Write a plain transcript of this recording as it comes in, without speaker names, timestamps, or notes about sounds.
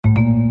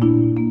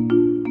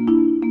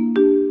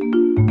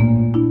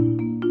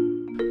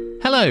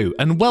Hello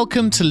and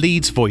welcome to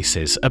Leeds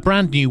Voices, a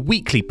brand new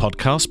weekly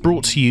podcast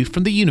brought to you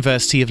from the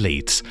University of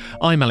Leeds.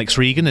 I'm Alex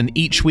Regan and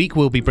each week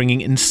we'll be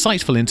bringing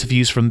insightful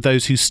interviews from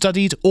those who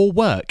studied or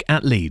work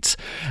at Leeds.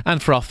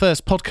 And for our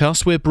first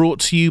podcast we're brought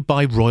to you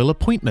by Royal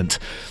Appointment.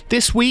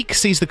 This week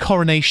sees the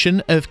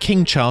coronation of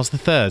King Charles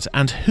III,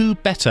 and who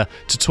better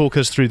to talk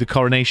us through the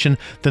coronation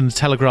than the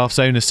Telegraph's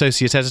own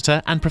associate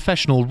editor and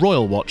professional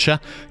royal watcher,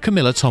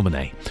 Camilla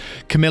Tominey.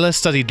 Camilla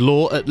studied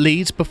law at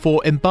Leeds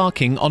before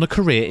embarking on a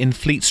career in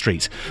Fleet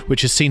Street,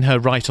 which has seen her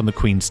write on the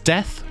Queen's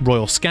death,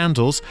 royal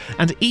scandals,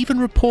 and even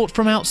report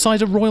from outside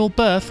a royal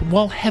birth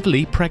while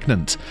heavily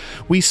pregnant.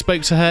 We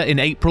spoke to her in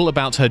April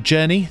about her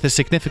journey, the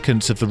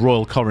significance of the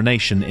royal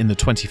coronation in the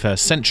 21st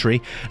century,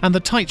 and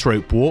the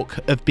tightrope walk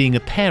of being a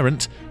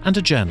parent and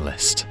a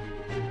journalist.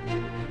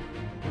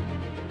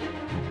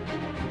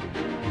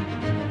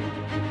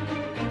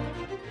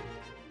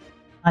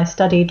 I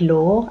studied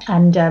law,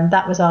 and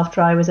that was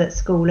after I was at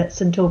school at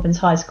St Albans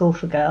High School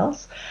for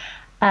Girls.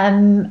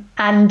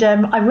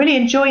 I really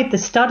enjoyed the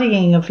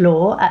studying of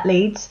law at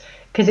Leeds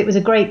because it was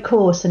a great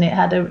course and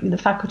the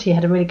faculty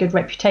had a really good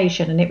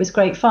reputation and it was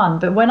great fun.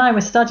 But when I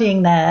was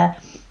studying there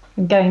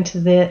and going to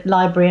the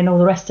library and all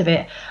the rest of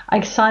it, I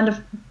kind of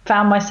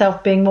found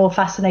myself being more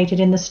fascinated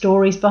in the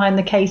stories behind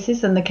the cases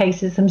than the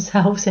cases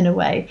themselves in a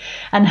way,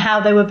 and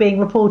how they were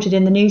being reported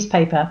in the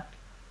newspaper.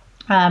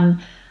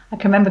 I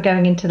can remember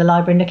going into the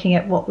library and looking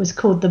at what was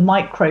called the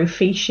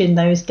microfiche in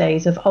those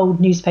days of old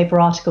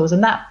newspaper articles,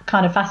 and that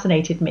kind of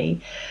fascinated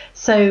me.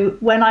 So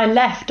when I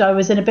left, I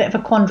was in a bit of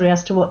a quandary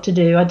as to what to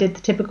do. I did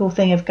the typical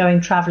thing of going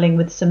travelling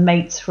with some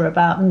mates for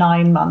about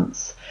 9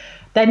 months,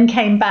 then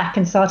came back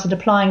and started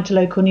applying to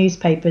local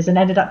newspapers and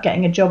ended up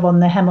getting a job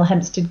on the Hemel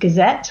Hempstead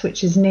Gazette,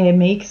 which is near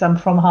me because I'm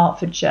from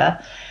Hertfordshire.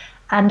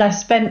 And I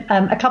spent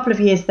a couple of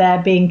years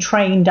there being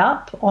trained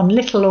up on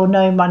little or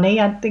no money.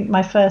 I think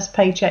my first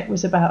paycheck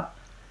was about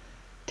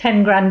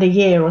 10 grand a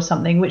year or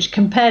something, which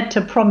compared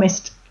to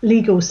promised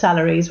legal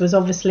salaries was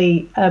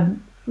obviously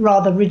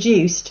rather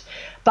reduced.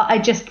 But I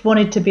just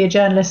wanted to be a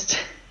journalist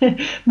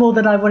more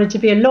than I wanted to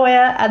be a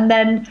lawyer. And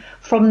then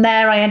from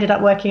there, I ended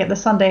up working at the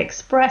Sunday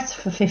Express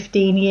for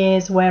 15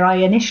 years, where I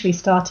initially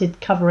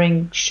started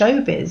covering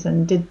showbiz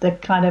and did the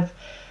kind of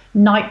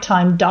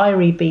nighttime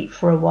diary beat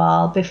for a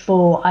while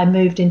before I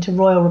moved into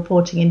royal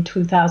reporting in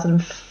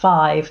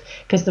 2005,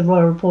 because the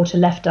royal reporter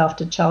left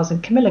after Charles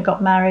and Camilla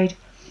got married.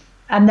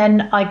 And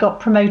then I got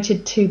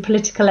promoted to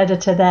political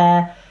editor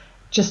there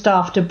just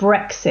after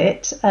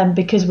Brexit,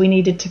 because we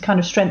needed to kind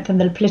of strengthen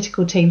the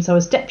political team. So I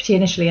was deputy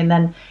initially and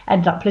then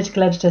ended up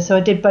political editor. So I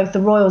did both the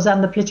royals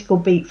and the political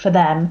beat for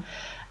them.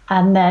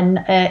 And then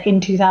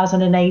in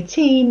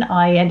 2018,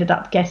 I ended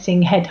up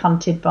getting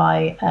headhunted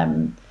by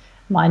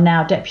my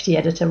now deputy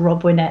editor,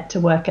 Rob Winnett, to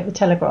work at the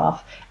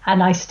Telegraph.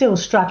 And I still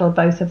straddle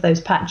both of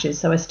those patches.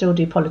 So I still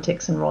do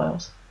politics and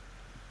royals.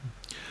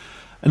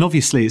 And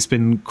obviously it's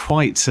been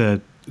quite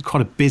a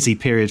busy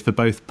period for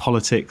both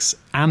politics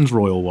and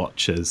royal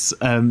watchers.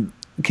 Can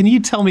you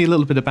tell me a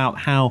little bit about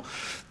how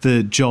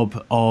the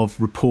job of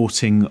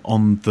reporting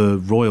on the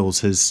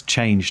royals has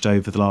changed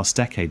over the last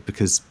decade?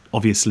 Because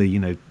obviously, you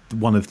know,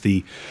 one of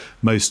the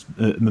most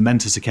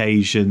momentous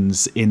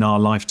occasions in our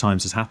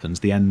lifetimes has happened,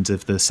 the end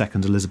of the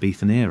second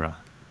Elizabethan era.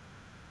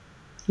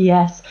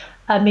 Yes.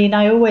 I mean,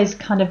 I always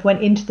kind of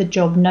went into the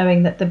job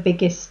knowing that the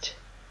biggest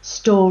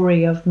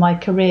story of my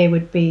career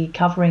would be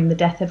covering the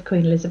death of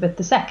Queen Elizabeth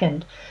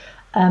II.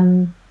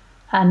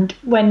 And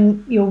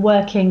when you're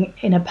working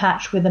in a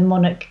patch with a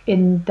monarch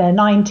in their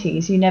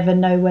 90s, you never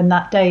know when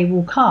that day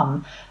will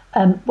come.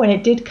 When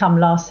it did come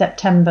last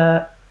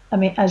September, I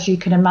mean, as you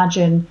can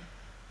imagine,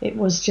 it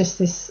was just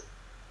this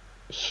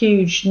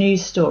huge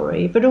news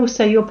story, but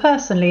also you're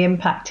personally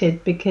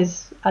impacted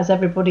because, as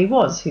everybody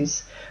was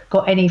who's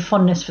got any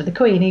fondness for the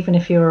Queen, even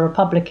if you're a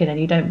Republican and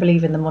you don't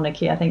believe in the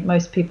monarchy, I think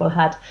most people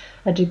had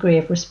a degree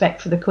of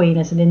respect for the Queen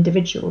as an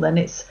individual. Then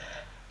it's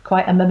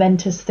quite a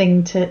momentous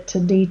thing to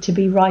need to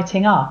be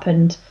writing up,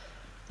 and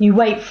you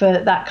wait for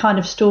that kind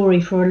of story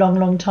for a long,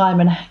 long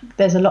time, and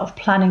there's a lot of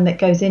planning that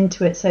goes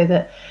into it so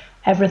that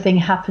everything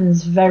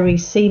happens very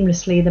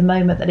seamlessly the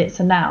moment that it's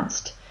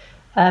announced.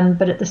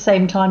 But at the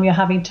same time, you're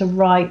having to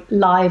write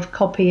live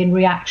copy in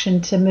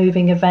reaction to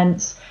moving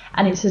events.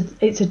 And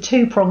it's a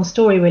two-pronged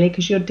story, really,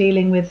 because you're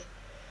dealing with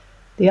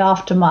the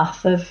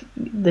aftermath of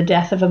the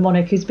death of a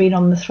monarch who's been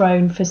on the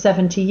throne for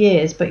 70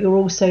 years, but you're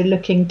also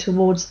looking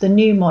towards the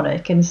new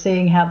monarch and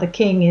seeing how the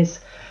king is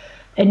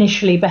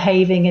initially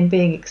behaving and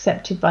being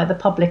accepted by the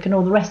public and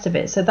all the rest of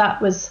it. So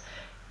that was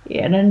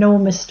an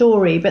enormous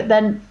story. But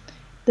then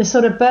the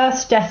sort of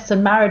births, deaths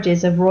and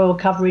marriages of royal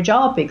coverage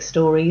are big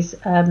stories.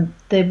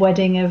 The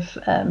wedding of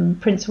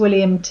Prince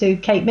William to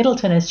Kate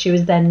Middleton, as she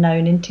was then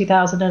known, in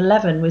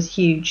 2011 was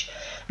huge,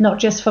 not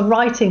just for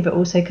writing, but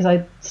also because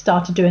I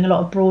started doing a lot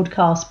of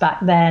broadcasts back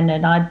then,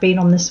 and I'd been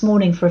on This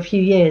Morning for a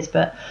few years,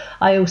 but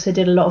I also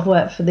did a lot of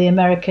work for the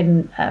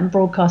American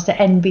broadcaster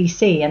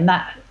NBC, and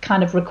that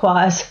kind of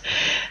requires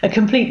a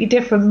completely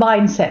different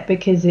mindset,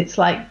 because it's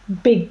like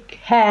big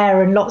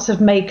hair and lots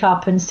of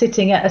makeup and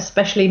sitting at a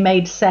specially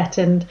made set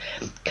and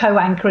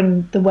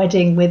co-anchoring the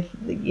wedding with,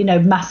 you know,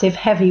 massive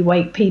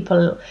heavyweight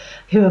people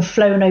who have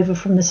flown over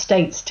from the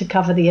States to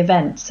cover the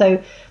event.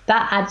 So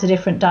that adds a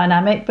different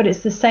dynamic. But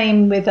it's the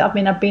same with, I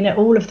mean, I've been at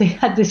all of the,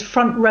 had this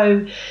front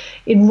row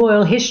in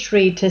royal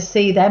history to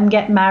see them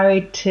get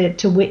married,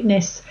 to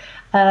witness,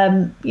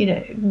 you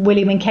know,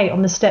 William and Kate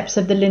on the steps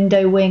of the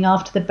Lindo wing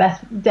after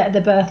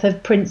the birth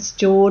of Prince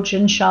George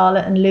and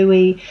Charlotte and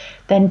Louis,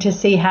 then to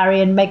see Harry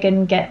and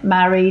Meghan get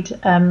married.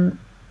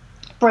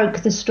 Broke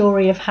the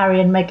story of Harry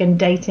and Meghan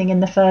dating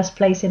in the first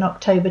place in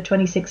October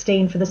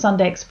 2016 for the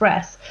Sunday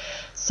Express.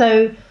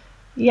 So,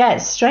 yeah,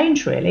 it's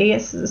strange, really.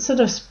 It's a sort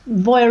of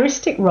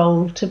voyeuristic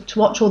role to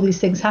watch all these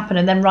things happen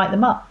and then write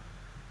them up.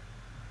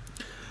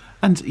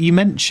 And you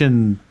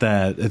mentioned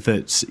there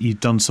that you've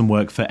done some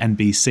work for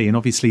NBC, and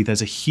obviously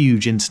there's a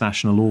huge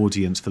international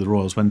audience for the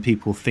royals. When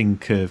people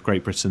think of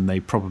Great Britain, they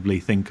probably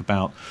think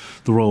about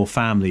the royal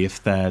family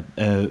if they're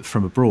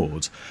from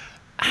abroad.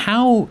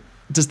 How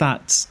does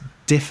that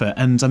differ?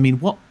 And I mean,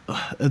 what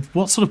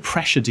sort of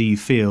pressure do you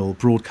feel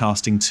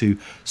broadcasting to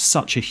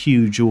such a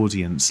huge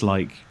audience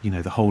like, you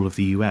know, the whole of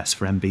the US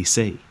for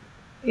NBC?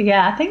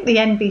 Yeah, I think the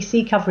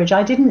NBC coverage,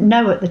 I didn't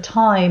know at the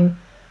time.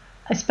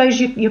 I suppose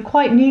you're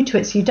quite new to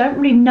it, so you don't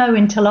really know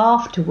until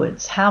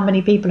afterwards how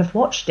many people have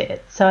watched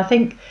it. So I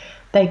think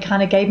they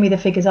kind of gave me the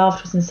figures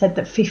afterwards and said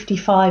that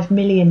 55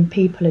 million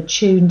people had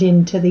tuned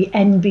into the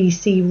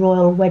NBC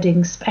Royal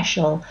Wedding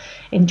Special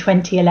in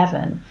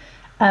 2011.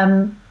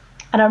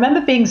 And I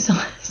remember being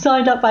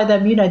signed up by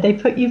them. You know, they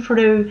put you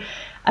through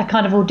a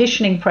kind of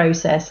auditioning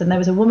process, and there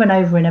was a woman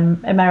over in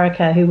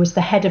America who was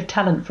the head of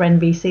talent for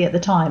NBC at the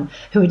time,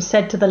 who had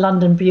said to the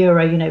London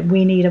bureau, you know,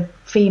 we need a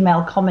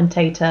female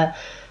commentator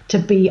to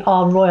be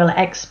our royal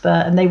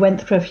expert. And they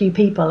went through a few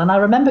people, and I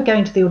remember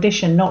going to the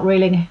audition not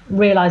really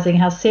realizing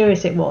how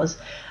serious it was.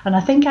 And I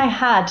think I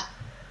had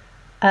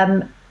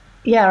I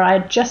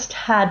had just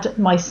had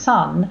my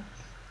son.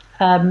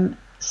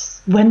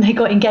 When they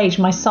got engaged,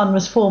 my son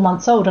was 4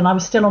 months old and I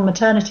was still on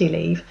maternity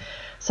leave.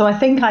 So I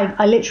think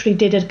I literally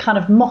did a kind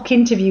of mock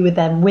interview with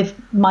them with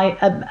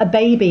a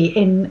baby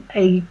in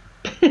a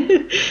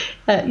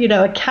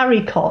a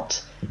carry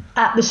cot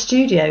at the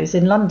studios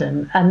in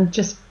London, and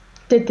just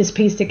did this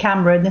piece to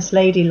camera, and this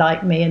lady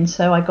liked me, and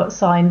so I got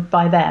signed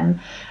by them.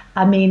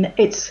 I mean,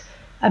 it's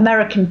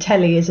American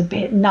telly is a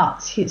bit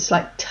nuts. It's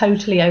like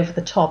totally over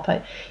the top.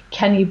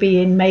 Can you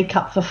be in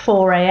makeup for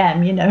 4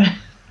 a.m., you know,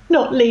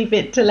 not leave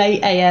it till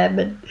 8 a.m.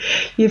 and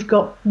you've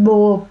got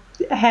more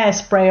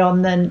hairspray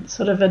on than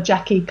sort of a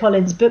Jackie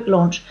Collins book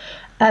launch.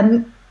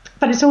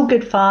 But it's all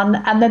good fun.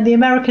 And then the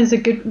Americans are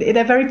good.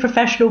 They're very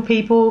professional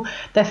people.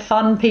 They're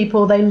fun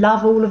people. They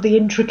love all of the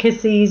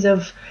intricacies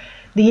of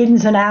the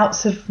ins and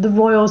outs of the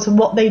royals and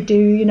what they do.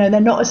 You know, they're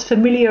not as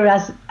familiar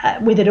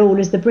with it all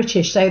as the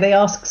British. So they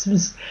ask some,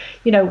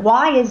 you know,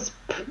 I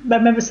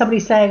remember somebody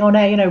saying on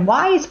air, you know,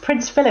 why is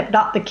Prince Philip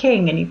not the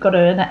king? And you've got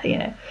to, you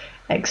know,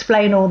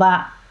 explain all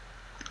that.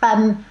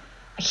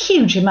 A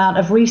huge amount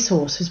of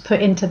resource was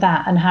put into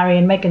that, and Harry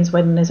and Meghan's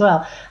wedding as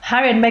well.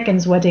 Harry and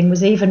Meghan's wedding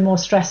was even more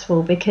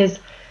stressful because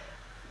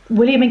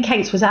William and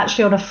Kate's was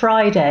actually on a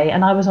Friday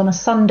and I was on a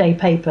Sunday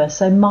paper.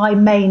 So my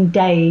main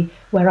day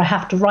where I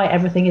have to write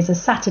everything is a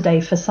Saturday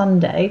for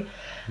Sunday.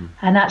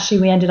 And actually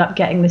we ended up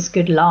getting this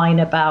good line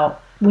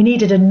about we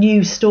needed a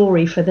new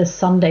story for this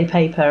Sunday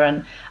paper.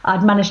 And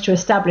I'd managed to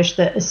establish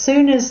that as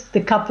soon as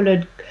the couple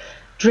had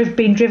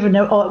been driven,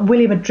 or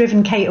William had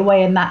driven Kate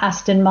away in that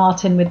Aston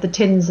Martin with the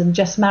tins and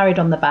just married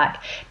on the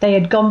back, they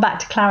had gone back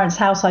to Clarence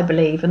House, I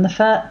believe, and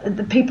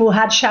the people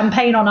had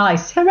champagne on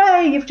ice.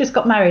 Hooray, you've just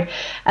got married.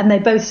 And they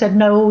both said,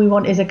 no, all we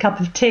want is a cup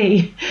of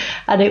tea.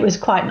 And it was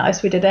quite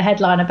nice. We did a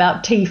headline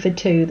about tea for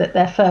two, that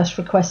their first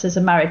request as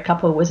a married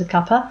couple was a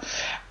cuppa.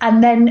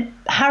 And then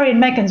Harry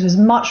and Meghan's was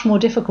much more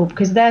difficult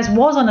because theirs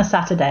was on a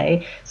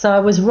Saturday. So I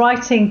was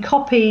writing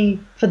copy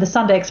for the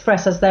Sunday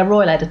Express as their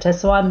royal editor.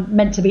 So I'm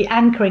meant to be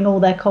anchoring all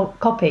their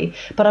copy.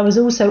 But I was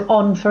also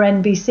on for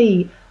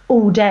NBC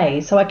all day.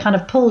 So I kind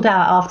of pulled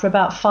out after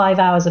about 5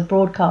 hours of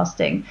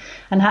broadcasting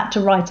and had to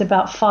write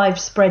about 5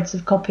 spreads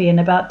of copy in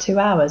about 2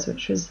 hours,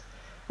 which was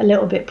a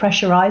little bit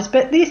pressurized.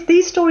 But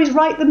these stories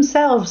write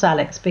themselves,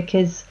 Alex,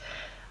 because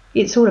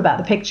it's all about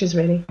the pictures,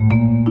 really.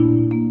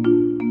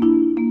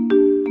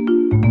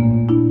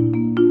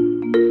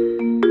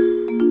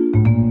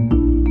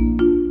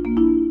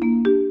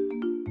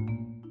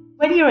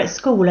 When you're at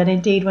school, and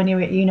indeed when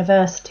you're at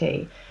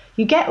university,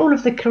 you get all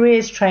of the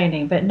careers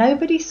training, but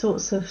nobody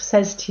sort of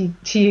says to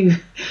you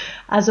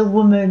as a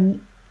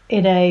woman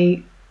in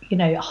a, you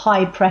know,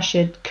 high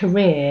pressured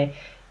career,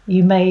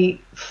 you may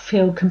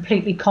feel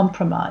completely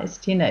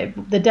compromised. You know,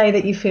 the day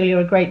that you feel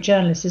you're a great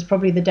journalist is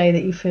probably the day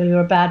that you feel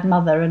you're a bad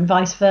mother, and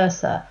vice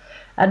versa.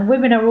 And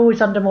women are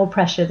always under more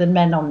pressure than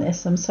men on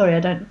this. I'm sorry, I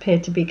don't appear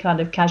to be kind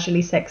of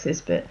casually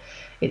sexist, but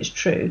it's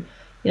true.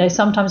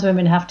 Sometimes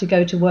women have to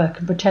go to work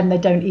and pretend they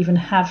don't even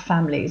have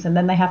families, and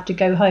then they have to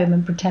go home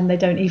and pretend they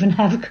don't even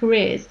have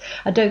careers.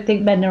 I don't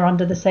think men are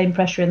under the same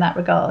pressure in that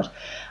regard.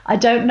 I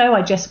don't know.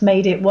 I just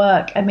made it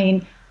work. I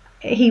mean,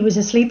 he was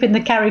asleep in the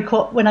carry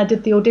cot when I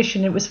did the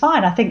audition. It was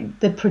fine. I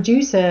think the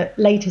producer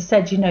later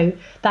said,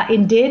 that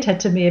endeared her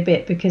to me a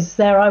bit, because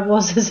there I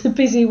was as a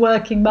busy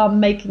working mum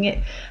making it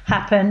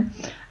happen.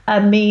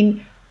 I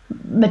mean,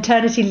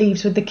 maternity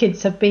leaves with the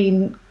kids have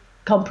been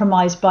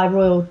compromised by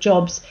royal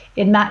jobs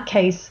in that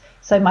case.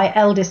 So my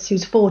eldest,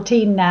 who's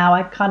 14 now,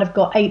 I kind of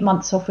got 8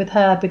 months off with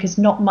her because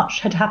not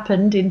much had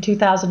happened in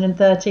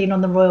 2013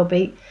 on the royal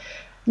beat.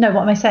 No,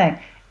 what am I saying?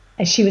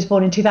 She was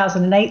born in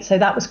 2008, so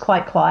that was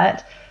quite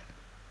quiet.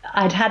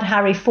 I'd had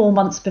Harry 4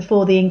 months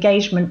before the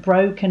engagement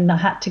broke, and I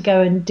had to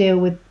go and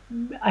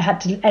I had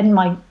to end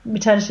my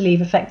maternity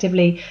leave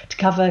effectively to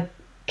cover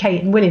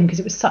Kate and William, because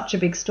it was such a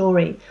big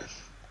story.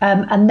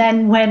 And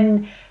then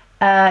when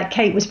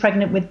Kate was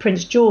pregnant with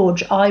Prince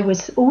George, I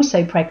was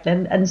also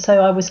pregnant, and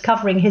so I was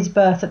covering his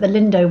birth at the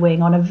Lindo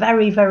Wing on a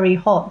very, very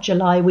hot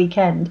July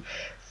weekend,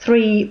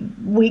 3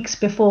 weeks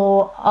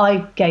before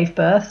I gave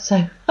birth.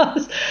 So I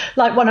was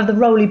like one of the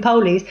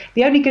roly-polies.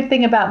 The only good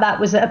thing about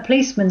that was that a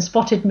policeman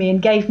spotted me and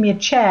gave me a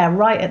chair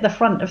right at the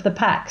front of the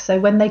pack.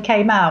 So when they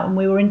came out and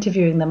we were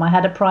interviewing them, I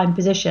had a prime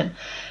position.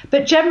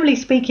 But generally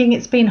speaking,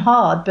 it's been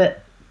hard,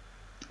 but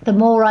the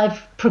more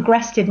I've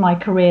progressed in my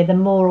career, the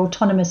more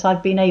autonomous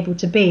I've been able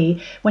to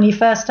be. When you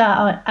first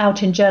start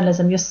out in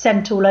journalism, you're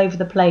sent all over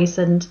the place,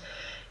 and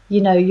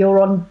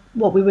you're on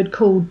what we would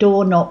call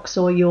door knocks,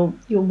 or you're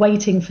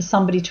waiting for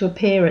somebody to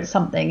appear at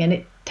something, and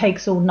it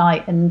takes all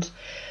night, and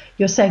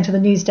you're saying to the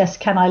news desk,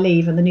 can I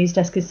leave? And the news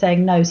desk is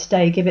saying, no,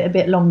 stay, give it a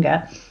bit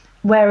longer.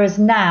 Whereas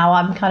now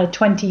I'm kind of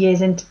 20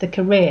 years into the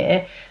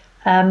career.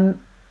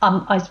 I'm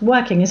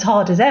working as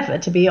hard as ever,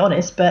 to be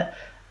honest, but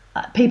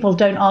people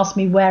don't ask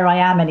me where I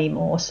am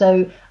anymore.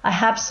 So I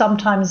have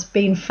sometimes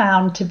been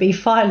found to be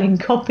filing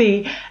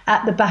copy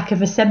at the back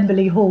of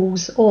assembly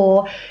halls,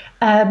 or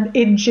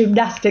in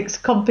gymnastics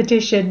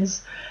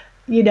competitions.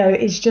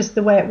 It's just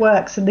the way it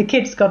works. And the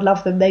kids, God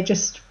love them, they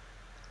just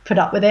put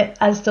up with it,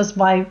 as does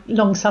my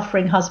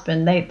long-suffering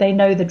husband. They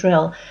know the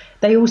drill.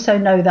 They also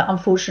know that,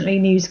 unfortunately,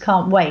 news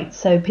can't wait.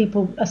 So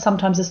people are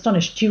sometimes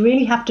astonished. Do you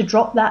really have to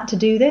drop that to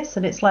do this?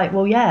 And it's like,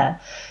 well, yeah.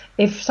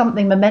 If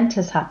something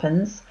momentous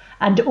happens,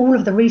 and all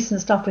of the recent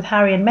stuff with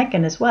Harry and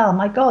Meghan as well,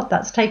 my God,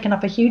 that's taken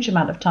up a huge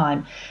amount of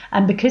time.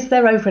 And because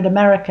they're over in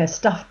America,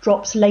 stuff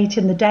drops late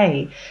in the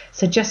day.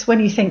 So just when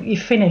you think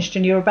you've finished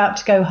and you're about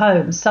to go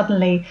home,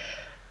 suddenly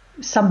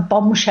some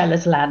bombshell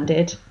has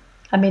landed.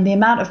 I mean, the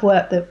amount of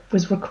work that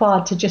was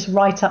required to just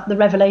write up the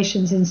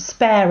revelations in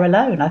Spare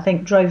alone, I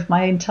think, drove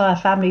my entire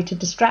family to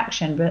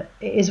distraction. But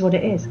it is what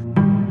it is.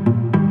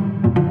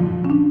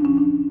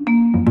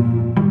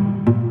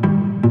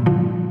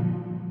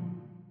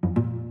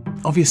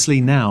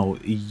 Obviously now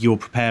you're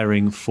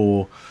preparing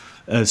for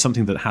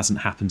something that hasn't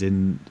happened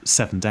in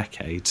 7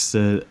 decades,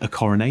 a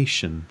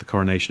coronation, the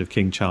coronation of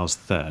King Charles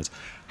III.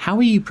 How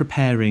are you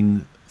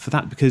preparing for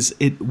that? Because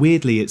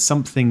it's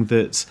something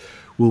that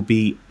will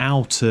be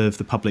out of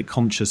the public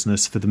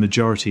consciousness for the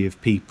majority of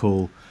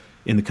people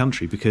in the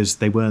country, because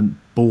they weren't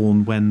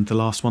born when the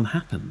last one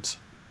happened.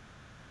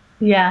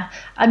 Yeah,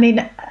 I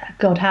mean,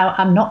 God, how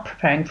I'm not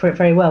preparing for it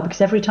very well,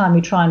 because every time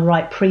we try and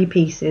write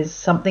pre-pieces,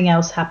 something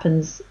else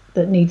happens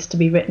that needs to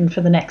be written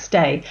for the next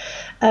day.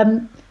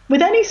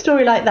 With any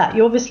story like that,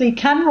 you obviously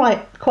can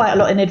write quite a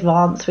lot in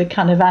advance. We're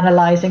kind of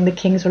analysing the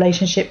king's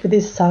relationship with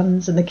his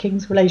sons, and the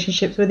king's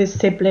relationships with his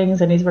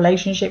siblings, and his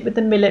relationship with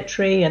the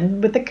military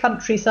and with the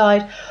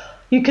countryside.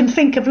 You can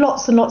think of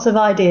lots and lots of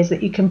ideas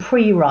that you can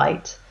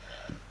pre-write.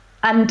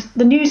 And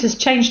the news has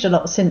changed a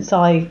lot since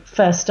I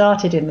first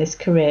started in this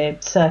career,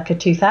 circa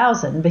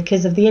 2000,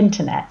 because of the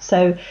internet.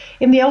 So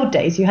in the old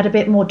days, you had a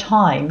bit more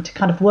time to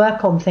kind of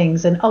work on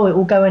things, and, it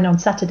will go in on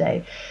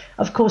Saturday.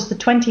 Of course, the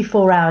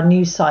 24-hour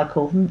news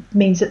cycle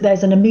means that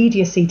there's an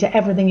immediacy to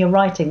everything you're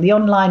writing. The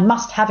online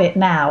must have it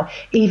now,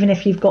 even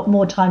if you've got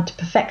more time to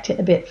perfect it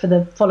a bit for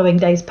the following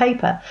day's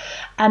paper.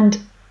 And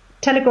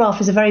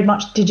Telegraph is a very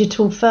much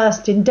digital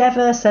first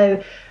endeavour,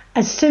 so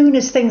as soon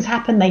as things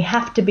happen, they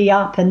have to be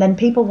up, and then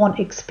people want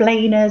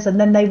explainers, and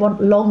then they want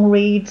long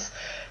reads.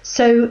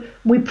 So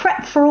we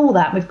prep for all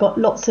that. We've got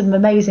lots of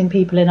amazing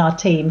people in our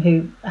team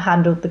who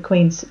handled the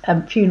Queen's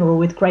funeral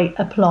with great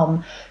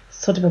aplomb,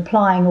 sort of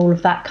applying all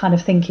of that kind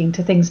of thinking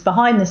to things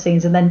behind the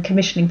scenes, and then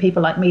commissioning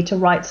people like me to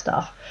write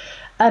stuff.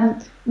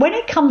 When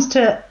it comes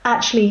to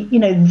actually,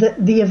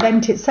 the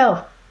event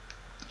itself,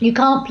 you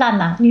can't plan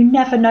that. You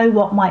never know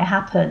what might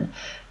happen.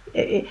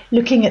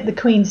 Looking at the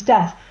Queen's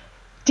death,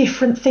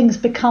 different things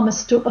become a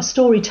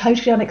story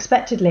totally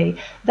unexpectedly.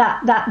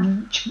 That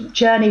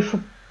journey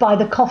by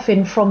the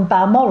coffin from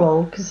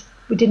Balmoral, because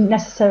we didn't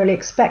necessarily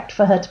expect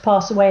for her to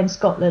pass away in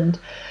Scotland,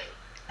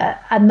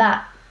 and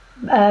that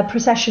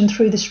procession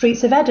through the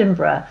streets of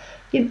Edinburgh,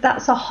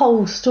 that's a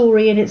whole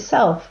story in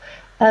itself.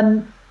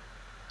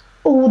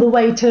 all the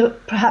way to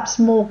perhaps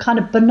more kind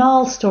of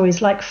banal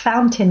stories like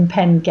Fountain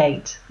Pen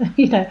Gate.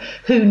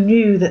 Who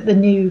knew that the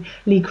new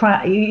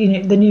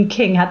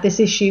king had this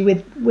issue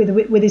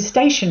with his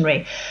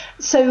stationery?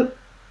 So,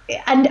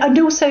 and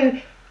also,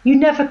 you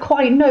never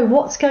quite know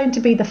what's going to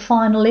be the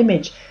final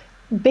image.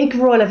 Big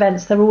royal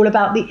events, they're all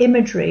about the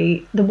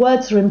imagery. The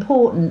words are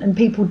important, and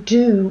people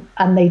do,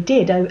 and they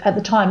did at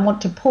the time,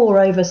 want to pore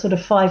over sort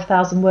of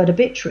 5,000 word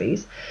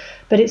obituaries.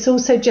 But it's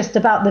also just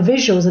about the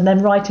visuals and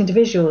then writing to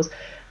visuals.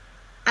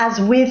 As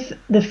with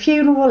the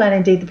funeral and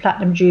indeed the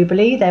Platinum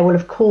Jubilee, there will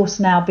of course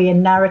now be a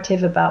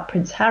narrative about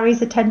Prince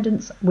Harry's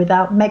attendance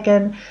without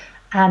Meghan,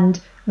 and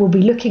we'll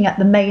be looking at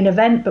the main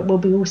event, but we'll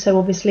be also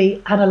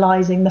obviously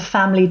analysing the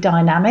family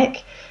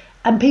dynamic.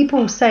 And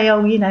people say,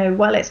 oh,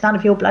 well, it's none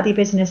of your bloody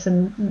business,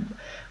 and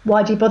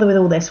why do you bother with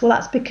all this? Well,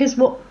 that's because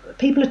what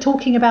people are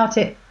talking about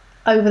it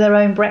over their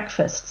own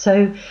breakfast.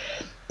 So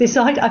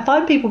I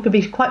find people can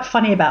be quite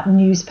funny about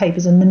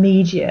newspapers and the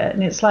media,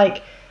 and it's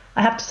like,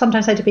 I have to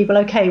sometimes say to people,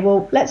 okay,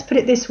 well, let's put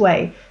it this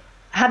way.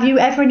 Have you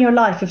ever in your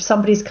life, if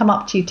somebody's come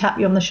up to you, tapped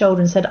you on the shoulder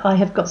and said, I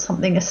have got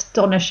something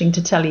astonishing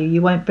to tell you,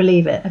 you won't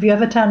believe it? Have you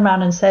ever turned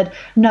around and said,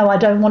 no, I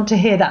don't want to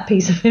hear that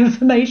piece of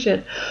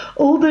information?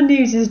 All the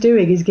news is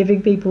doing is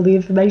giving people the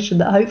information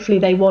that hopefully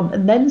they want,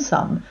 and then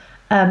some.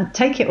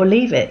 Take it or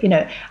leave it.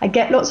 I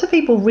get lots of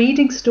people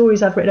reading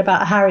stories I've written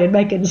about Harry and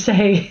Meghan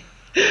saying,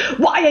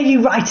 why are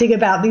you writing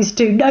about these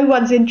two? No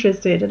one's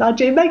interested.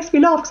 And it makes me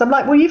laugh, because I'm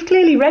like, well, you've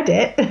clearly read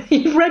it.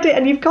 You've read it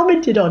and you've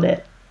commented on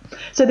it.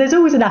 So there's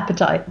always an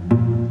appetite.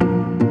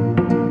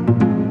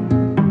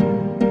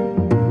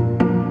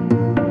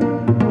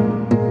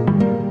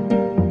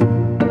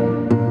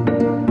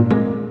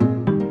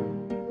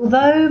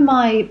 Although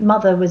my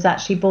mother was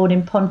actually born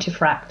in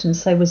Pontefract and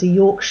so was a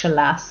Yorkshire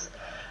lass,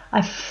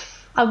 I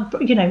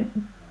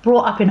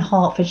brought up in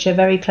Hertfordshire,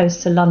 very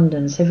close to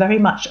London, so very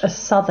much a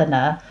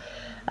southerner.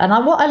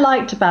 And what I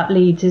liked about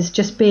Leeds is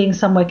just being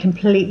somewhere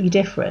completely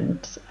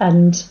different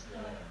and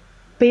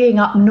being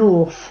up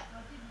north.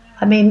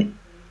 I mean,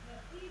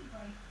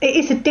 it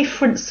is a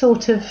different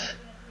sort of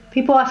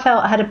people. I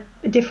felt had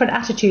a different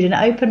attitude, and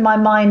it opened my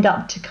mind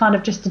up to kind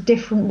of just a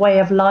different way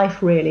of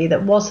life, really,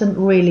 that wasn't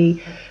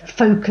really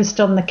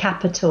focused on the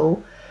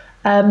capital.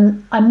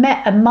 I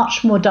met a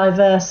much more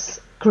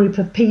diverse group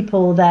of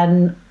people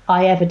than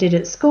I ever did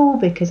at school,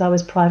 because I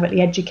was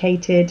privately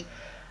educated.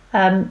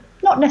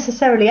 Not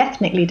necessarily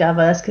ethnically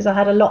diverse, because I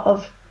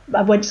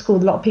went to school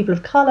with a lot of people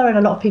of colour and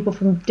a lot of people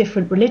from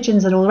different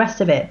religions and all the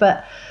rest of it.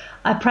 But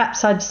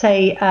I'd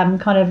say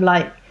kind of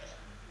like,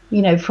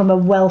 from a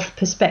wealth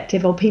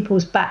perspective, or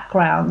people's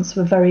backgrounds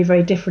were very,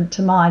 very different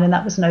to mine, and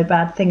that was no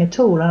bad thing at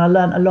all. And I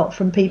learned a lot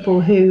from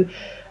people who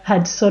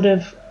had sort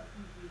of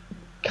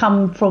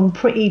come from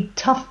pretty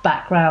tough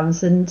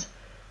backgrounds, and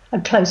a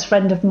close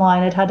friend of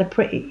mine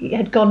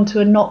had gone to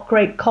a not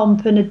great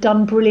comp and had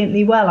done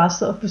brilliantly well. I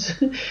sort of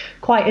was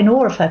quite in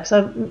awe of her, because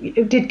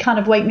it did kind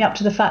of wake me up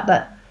to the fact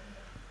that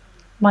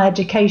my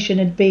education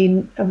had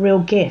been a real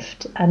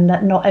gift, and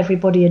that not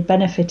everybody had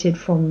benefited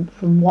from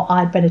what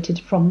I'd benefited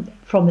from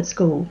at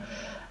school.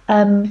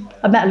 I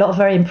met a lot of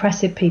very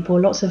impressive people,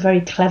 lots of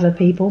very clever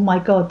people, my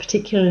God,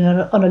 particularly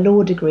on a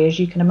law degree, as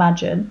you can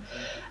imagine.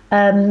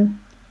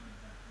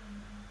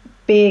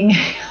 Being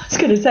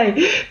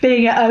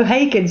at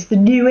O'Hagan's, the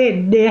New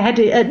Inn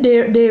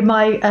near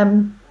my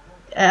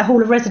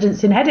hall of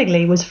residence in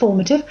Headingley, was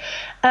formative.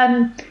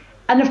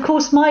 And of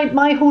course,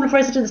 my hall of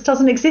residence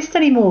doesn't exist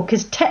anymore,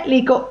 because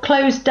Tetley got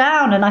closed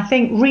down and I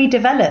think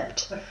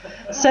redeveloped.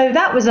 So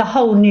that was a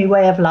whole new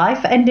way of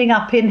life, ending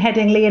up in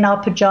Headingley in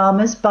our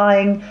pyjamas,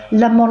 buying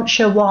La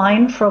Mancha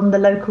wine from the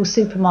local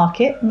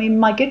supermarket. I mean,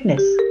 my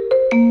goodness.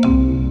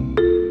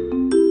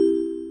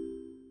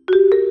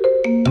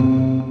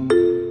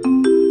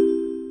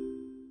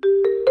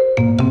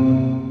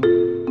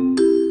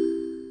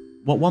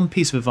 What one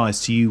piece of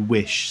advice do you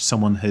wish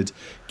someone had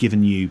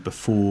given you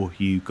before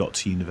you got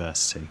to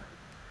university?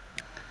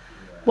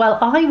 Well,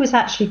 I was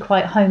actually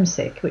quite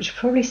homesick, which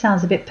probably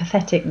sounds a bit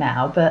pathetic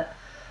now, but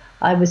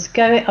I was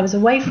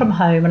away from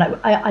home, and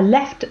I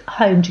left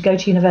home to go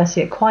to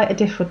university at quite a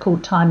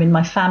difficult time in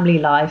my family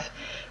life,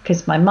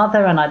 because my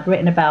mother, and I'd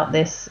written about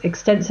this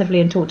extensively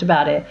and talked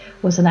about it,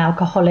 was an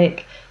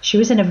alcoholic. She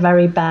was in a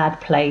very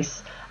bad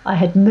place. I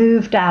had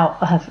moved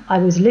out.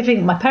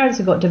 My parents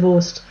had got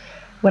divorced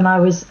when I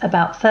was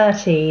about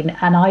 13,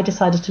 and I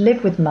decided to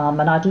live with Mum,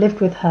 and I'd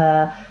lived with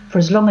her for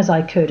as long as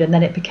I could, and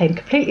then it became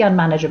completely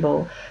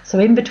unmanageable. So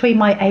in between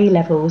my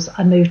A-levels,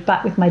 I moved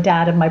back with my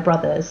dad and my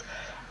brothers,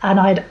 and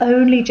I'd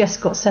only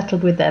just got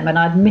settled with them, and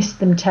I'd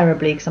missed them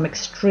terribly, because I'm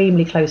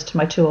extremely close to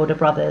my two older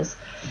brothers,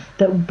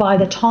 that by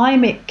the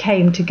time it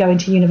came to going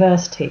to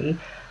university,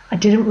 I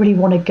didn't really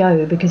want to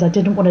go, because I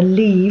didn't want to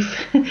leave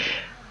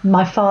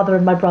my father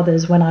and my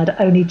brothers when I'd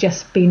only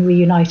just been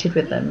reunited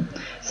with them.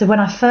 So when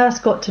I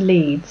first got to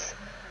Leeds,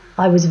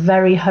 I was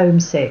very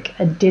homesick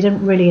and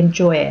didn't really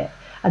enjoy it.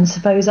 And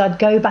suppose I'd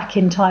go back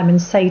in time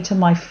and say to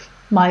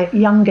my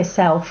younger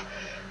self,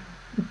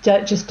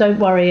 don't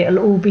worry, it'll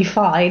all be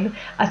fine.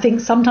 I think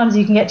sometimes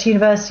you can get to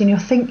university and you'll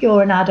think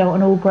you're an adult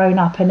and all grown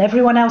up and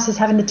everyone else is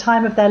having the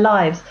time of their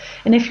lives.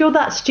 And if you're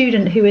that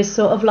student who is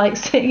sort of like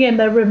sitting in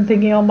their room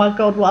thinking, oh my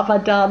God, what have I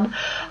done?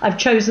 I've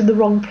chosen the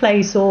wrong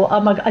place, or oh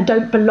my God, I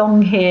don't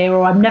belong here,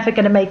 or I'm never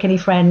going to make any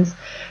friends.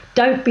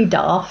 Don't be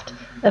daft.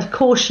 Of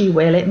course you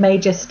will. It may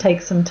just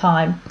take some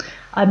time.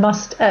 I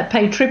must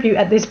pay tribute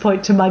at this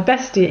point to my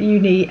bestie at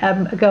uni,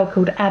 a girl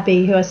called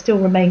Abby, who I still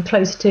remain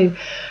close to,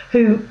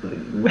 who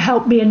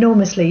helped me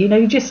enormously. You know,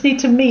 you just need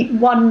to meet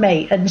one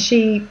mate, and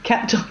she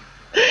kept on.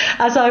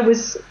 As I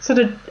was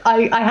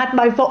I had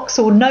my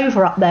Vauxhall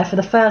Nova up there for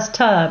the first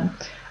term,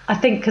 I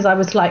think because I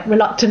was like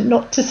reluctant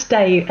not to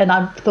stay, and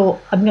I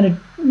thought I'm going to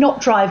not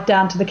drive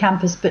down to the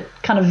campus, but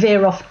kind of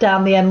veer off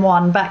down the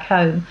M1 back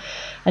home.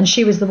 And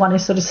she was the one who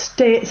sort of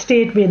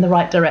steered me in the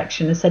right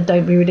direction and said,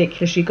 don't be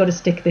ridiculous, you've got to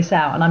stick this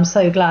out. And I'm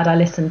so glad I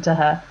listened to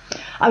her.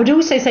 I would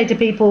also say to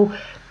people,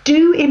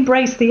 do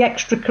embrace the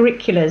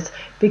extracurriculars,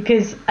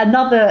 because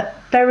another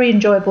very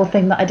enjoyable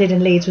thing that I did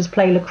in Leeds was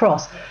play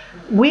lacrosse.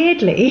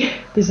 Weirdly,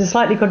 this is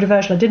slightly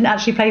controversial, I didn't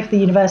actually play for the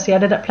university, I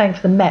ended up playing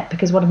for the Met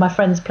because one of my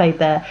friends played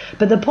there.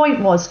 But the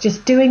point was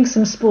just doing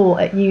some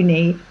sport at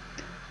uni,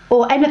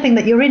 or anything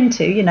that you're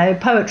into, you know,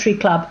 poetry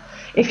club.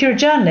 If you're a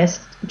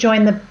journalist,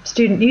 join the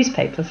student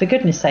newspaper, for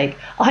goodness sake.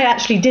 I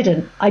actually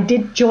didn't. I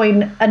did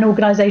join an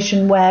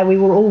organisation where we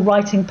were all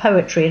writing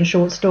poetry and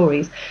short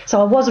stories. So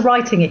I was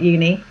writing at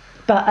uni,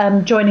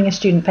 but joining a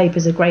student paper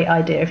is a great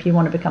idea if you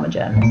want to become a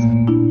journalist.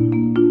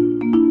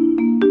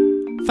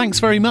 Thanks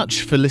very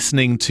much for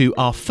listening to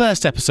our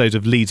first episode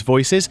of Leeds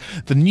Voices,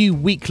 the new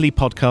weekly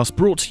podcast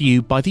brought to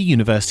you by the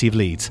University of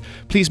Leeds.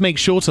 Please make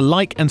sure to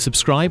like and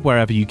subscribe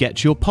wherever you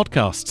get your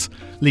podcasts.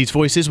 Leeds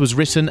Voices was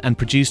written and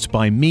produced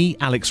by me,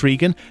 Alex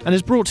Regan, and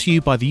is brought to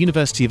you by the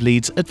University of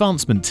Leeds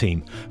Advancement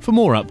Team. For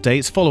more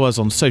updates, follow us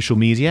on social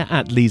media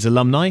at Leeds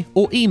Alumni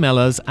or email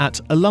us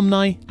at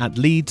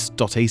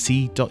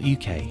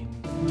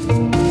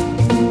alumni@leeds.ac.uk.